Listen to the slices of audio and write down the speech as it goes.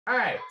All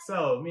right,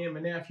 so me and my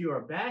nephew are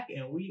back,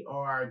 and we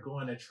are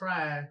going to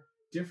try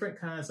different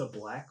kinds of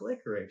black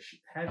licorice.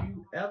 Have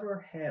you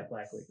ever had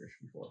black licorice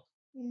before?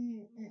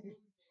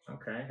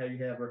 Okay. Have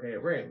you ever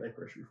had red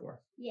licorice before?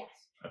 Yes.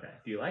 Okay.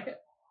 Do you like it?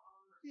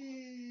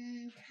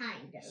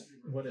 Kind of.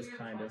 What is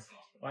kind of?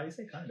 Why do you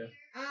say kind of?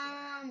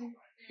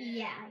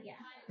 Yeah.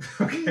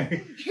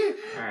 Okay.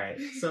 All right.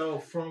 So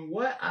from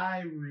what I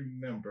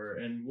remember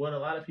and what a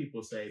lot of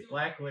people say,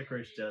 black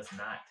licorice does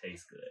not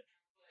taste good.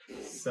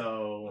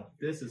 So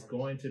this is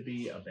going to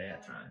be a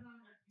bad time.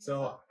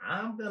 So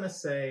I'm going to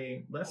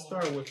say, let's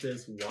start with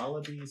this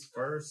Wallabies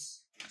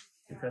first,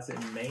 because it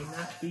may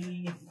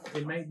be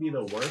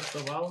the worst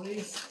of all of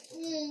these.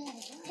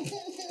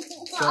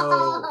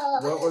 So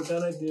what we're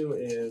going to do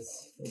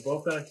is, we're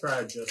both going to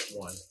try just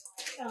one.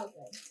 Oh,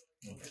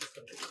 good.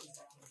 Okay, so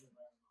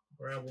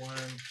grab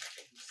one.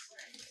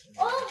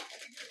 Oh!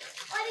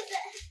 What is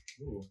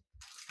it? Ooh.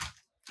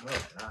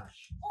 Oh,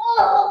 gosh.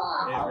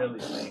 Oh! It really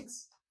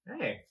stinks.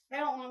 Hey. I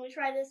don't want to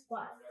try this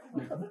one.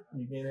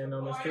 You get in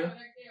on this too?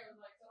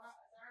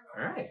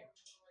 All right.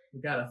 We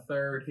got a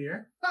third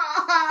here.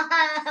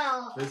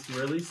 This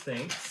really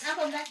stinks.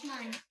 Apple, that's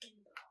mine.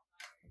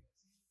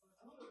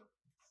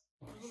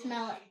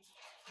 Smell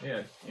it.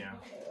 Yeah.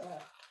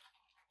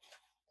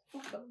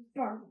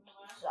 Barbecue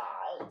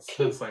sauce.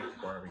 Smells like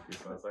barbecue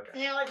sauce.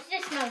 Okay. No, it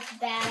just smells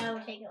bad. I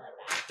would take it like that.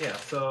 Yeah,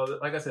 so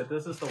like I said,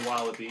 this is the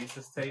Wallabies.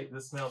 This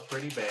smells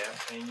pretty bad,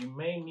 and you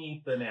may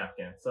need the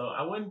napkin. So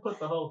I wouldn't put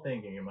the whole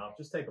thing in your mouth.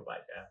 Just take a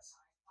bite, guys.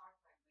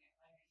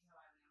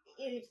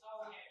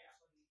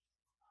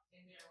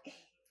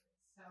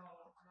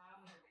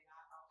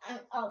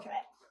 I'll try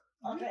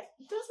it.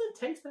 It doesn't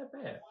taste that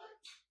bad.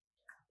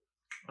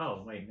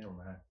 Oh, wait, never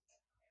mind.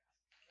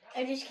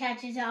 It just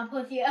catches up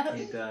with you.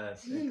 It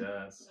does.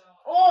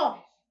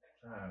 Oh!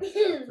 This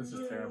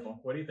is terrible.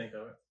 What do you think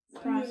of it?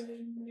 Gross.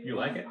 You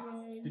like it?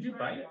 Did you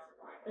bite it?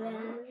 Where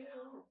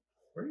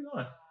are you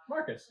going?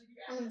 Marcus.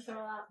 I'm gonna throw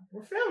up.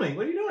 We're filming.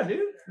 What are you doing,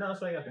 dude? No, that's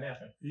why you got the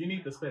napkin. You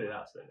need to spit it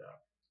out.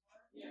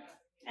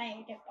 I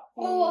ate it.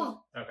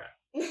 Oh! Okay.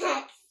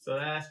 So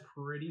that's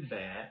pretty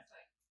bad.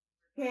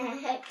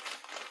 Not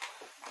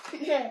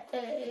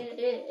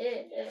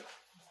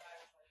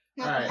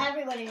right.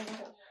 everybody knows.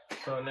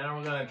 So now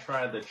we're going to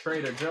try the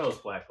Trader Joe's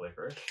black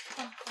licorice.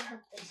 Oh, I hope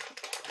this.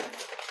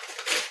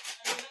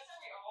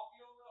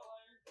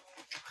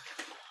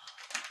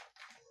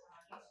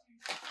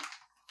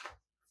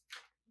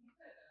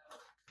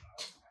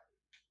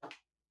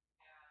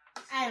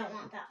 I don't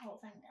want that whole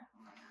thing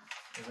definitely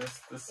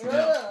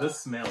not. This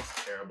smells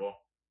terrible.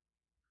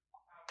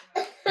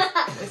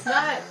 It's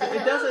not.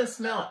 It doesn't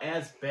smell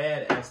as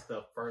bad as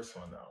the first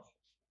one though.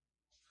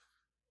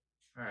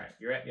 All right,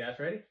 you guys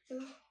ready?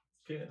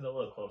 Get it a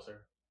little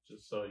closer,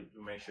 just so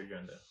you make sure you're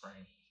in the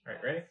frame. All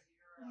right, ready?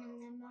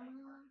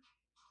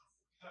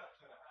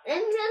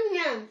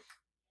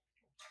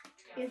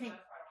 You think?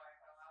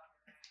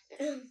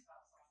 It's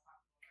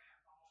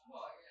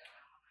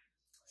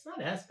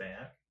not as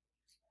bad.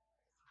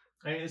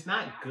 I mean, it's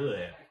not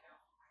good,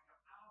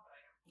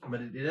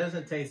 but it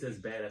doesn't taste as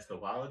bad as the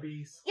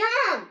Wallabies.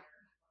 Yum!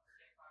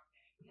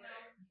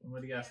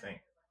 What do you guys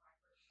think?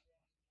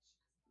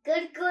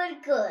 Good.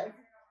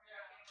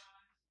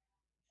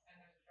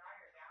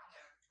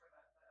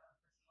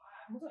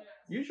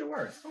 Use your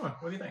words. Come on.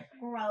 What do you think?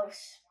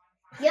 Gross.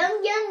 Yum.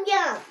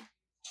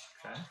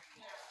 Okay.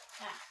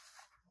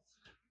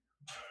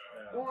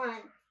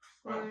 One.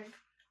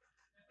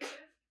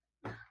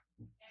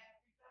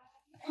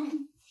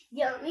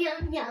 Yum.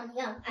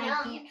 I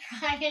can't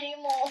try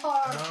anymore.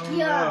 Oh,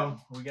 no.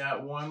 We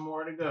got one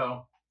more to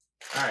go.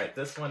 All right,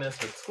 this one is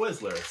the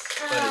Twizzlers,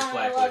 but it's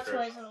black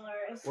licorice.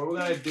 Twizzlers. What we're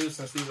gonna do,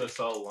 since these are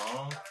so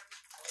long,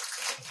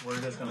 we're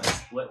just gonna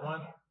split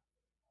one.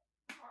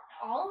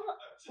 All of it?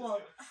 Well,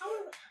 how?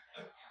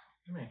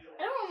 Come here.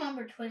 I don't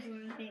remember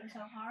Twizzlers being so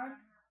hard.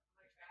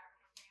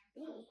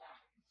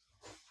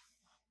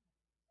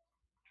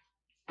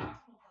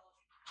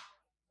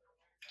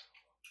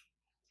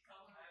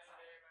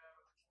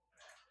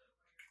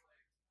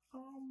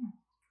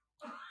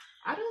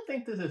 I don't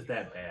think this is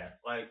that bad.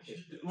 Like,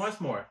 once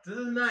more, this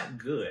is not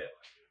good.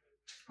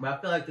 But I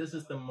feel like this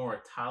is the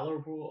more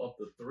tolerable of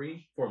the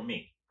three for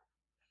me.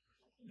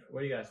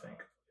 What do you guys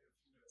think?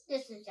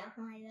 This is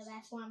definitely the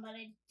best one, but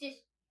I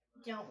just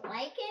don't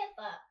like it,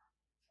 but...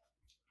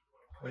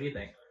 What do you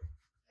think?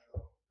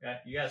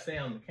 You gotta stay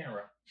on the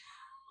camera.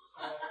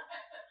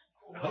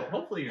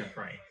 Hopefully you're in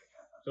frame.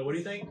 So what do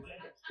you think?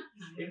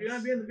 If you're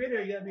gonna be in the video,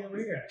 you gotta be over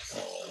here.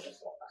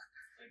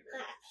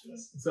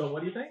 So what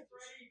do you think?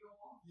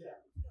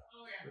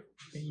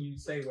 Can you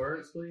say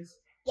words, please?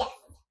 Yes,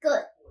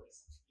 good.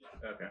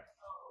 Okay.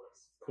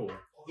 Cool.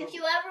 If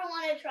you ever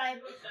want to try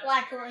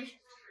black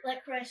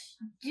licorice,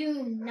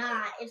 do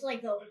not. It's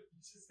like the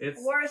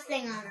worst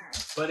thing on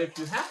earth. But if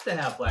you have to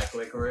have black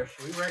licorice,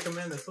 we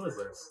recommend the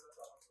Twizzlers.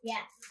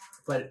 Yeah.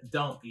 But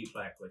don't eat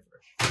black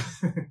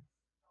licorice. All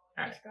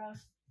right. It's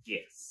gross.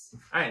 Yes.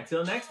 All right.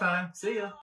 Till next time. See ya.